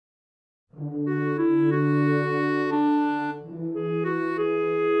Where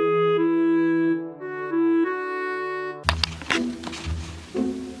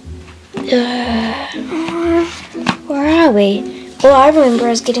are we? All I remember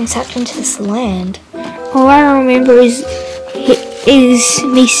is getting sucked into this land. All I remember is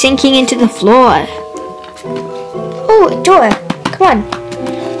me sinking into the floor. Oh, door. Come on.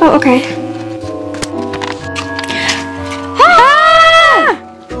 Oh, okay. Ah!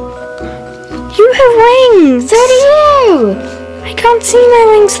 You have wings! So do you! I can't see my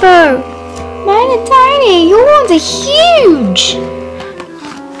wings though. Mine are tiny. Your ones are huge.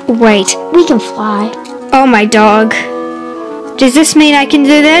 Wait. We can fly. Oh my dog. Does this mean I can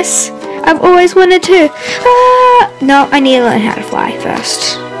do this? I've always wanted to. No, I need to learn how to fly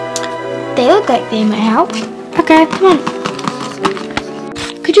first. They look like they might help. Okay, come on.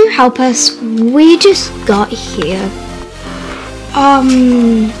 Could you help us? We just got here.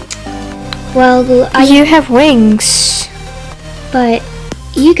 Well, You have wings. but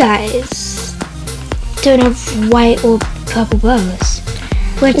you guys don't have white or purple bows.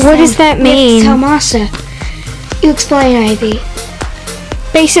 What does that mean? Tell Master. You explain, Ivy.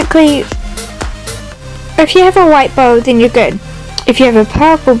 Basically, if you have a white bow, then you're good. If you have a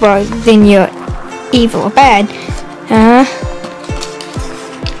purple bow, then you're evil or bad.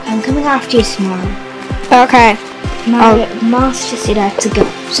 I'm coming after you tomorrow. Okay. My master said I have to go,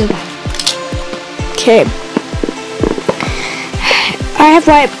 so bye. Okay. I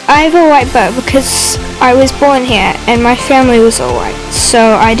have a white bow because I was born here and my family was all white,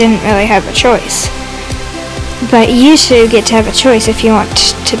 so I didn't really have a choice. But you two get to have a choice if you want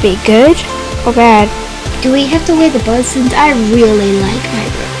to be good or bad. Do we have to wear the bows? Since I really like my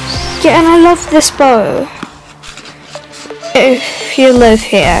bows. Yeah, and I love this bow. If you live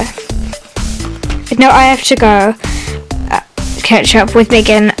here. No, I have to go catch up with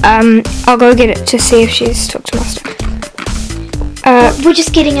Megan. I'll go get it to see if she's talked to Master. We're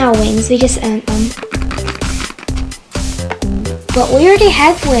just getting our wings. We just earned them. But we already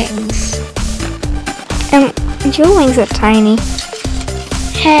have wings. Your wings are tiny.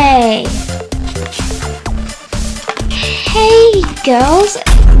 Hey. Hey, girls.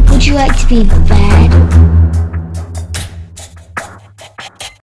 Would you like to be bad?